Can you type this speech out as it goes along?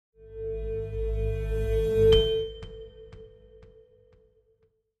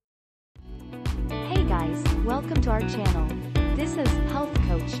welcome to our channel. This is Health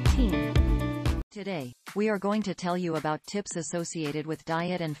Coach Team. Today, we are going to tell you about tips associated with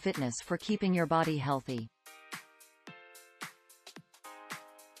diet and fitness for keeping your body healthy.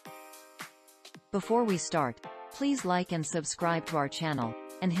 Before we start, please like and subscribe to our channel,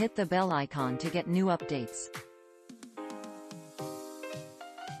 and hit the bell icon to get new updates.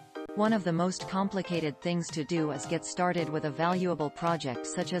 One of the most complicated things to do is get started with a valuable project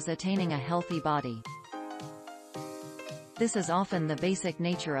such as attaining a healthy body. This is often the basic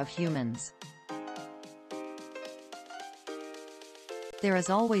nature of humans. There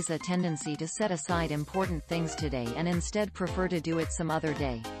is always a tendency to set aside important things today and instead prefer to do it some other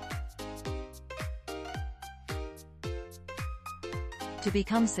day. To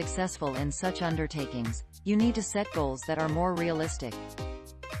become successful in such undertakings, you need to set goals that are more realistic.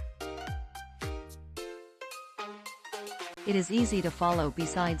 It is easy to follow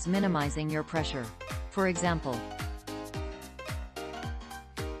besides minimizing your pressure. For example,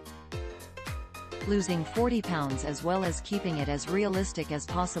 losing 40 pounds as well as keeping it as realistic as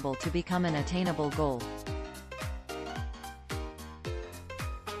possible to become an attainable goal.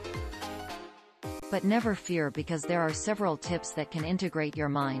 But never fear, because there are several tips that can integrate your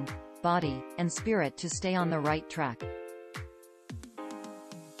mind, body, and spirit to stay on the right track.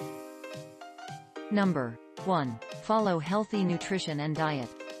 Number 1. Follow healthy nutrition and diet.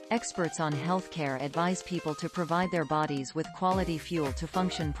 Experts on healthcare advise people to provide their bodies with quality fuel to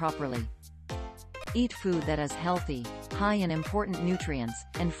function properly. Eat food that is healthy, high in important nutrients,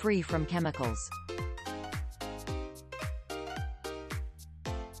 and free from chemicals.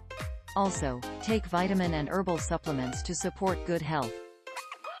 Also, take vitamin and herbal supplements to support good health.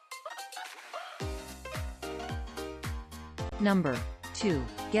 Number 2.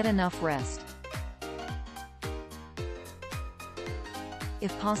 Get enough rest.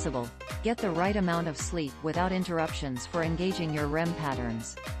 If possible, get the right amount of sleep without interruptions for engaging your REM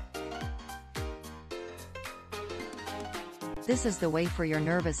patterns. This is the way for your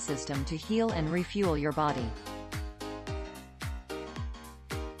nervous system to heal and refuel your body.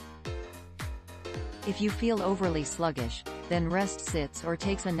 If you feel overly sluggish, then rest, sits, or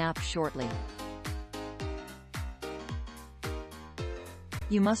takes a nap shortly.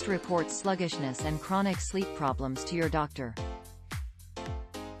 You must report sluggishness and chronic sleep problems to your doctor.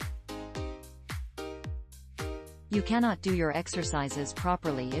 You cannot do your exercises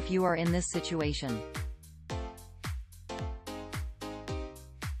properly if you are in this situation.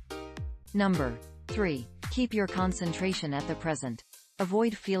 Number 3. Keep your concentration at the present.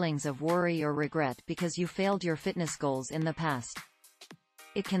 Avoid feelings of worry or regret because you failed your fitness goals in the past.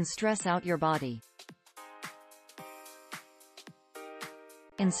 It can stress out your body.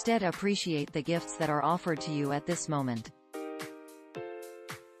 Instead, appreciate the gifts that are offered to you at this moment.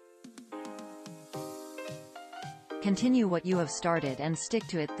 Continue what you have started and stick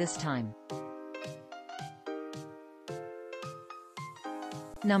to it this time.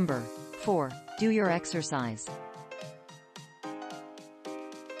 Number 4. Do your exercise.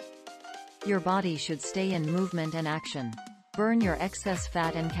 Your body should stay in movement and action. Burn your excess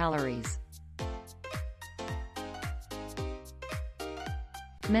fat and calories.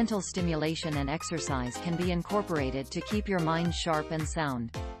 Mental stimulation and exercise can be incorporated to keep your mind sharp and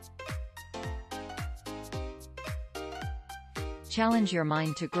sound. Challenge your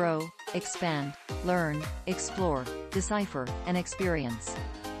mind to grow, expand, learn, explore, decipher, and experience.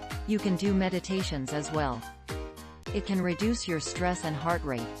 You can do meditations as well. It can reduce your stress and heart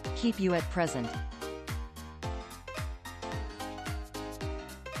rate, keep you at present,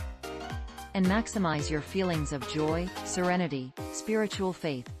 and maximize your feelings of joy, serenity, spiritual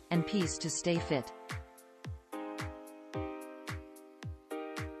faith, and peace to stay fit.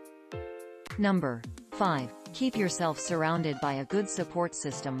 Number 5. Keep yourself surrounded by a good support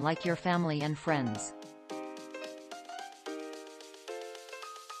system like your family and friends.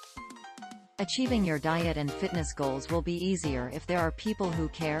 Achieving your diet and fitness goals will be easier if there are people who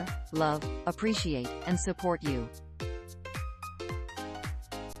care, love, appreciate, and support you.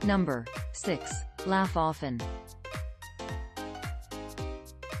 Number 6. Laugh often.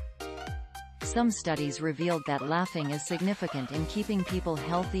 Some studies revealed that laughing is significant in keeping people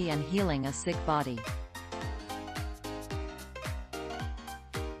healthy and healing a sick body.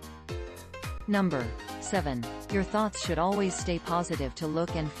 Number 7. Your thoughts should always stay positive to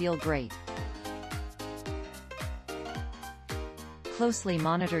look and feel great. Closely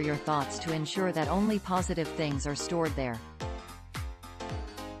monitor your thoughts to ensure that only positive things are stored there.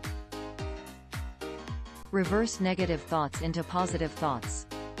 Reverse negative thoughts into positive thoughts.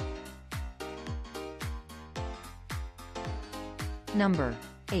 Number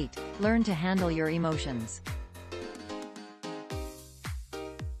 8. Learn to handle your emotions.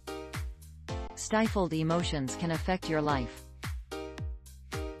 Stifled emotions can affect your life.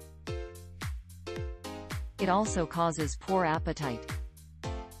 It also causes poor appetite.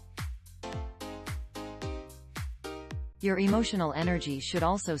 Your emotional energy should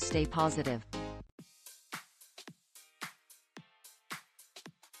also stay positive.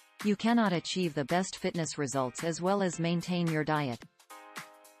 You cannot achieve the best fitness results as well as maintain your diet.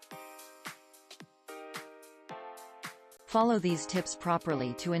 Follow these tips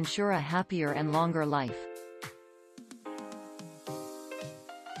properly to ensure a happier and longer life.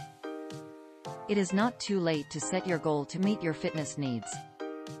 It is not too late to set your goal to meet your fitness needs.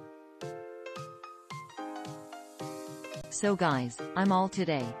 So guys, I'm all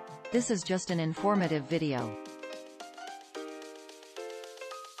today. This is just an informative video.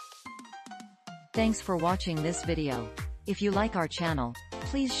 Thanks for watching this video. If you like our channel,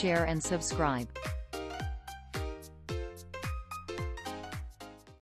 please share and subscribe.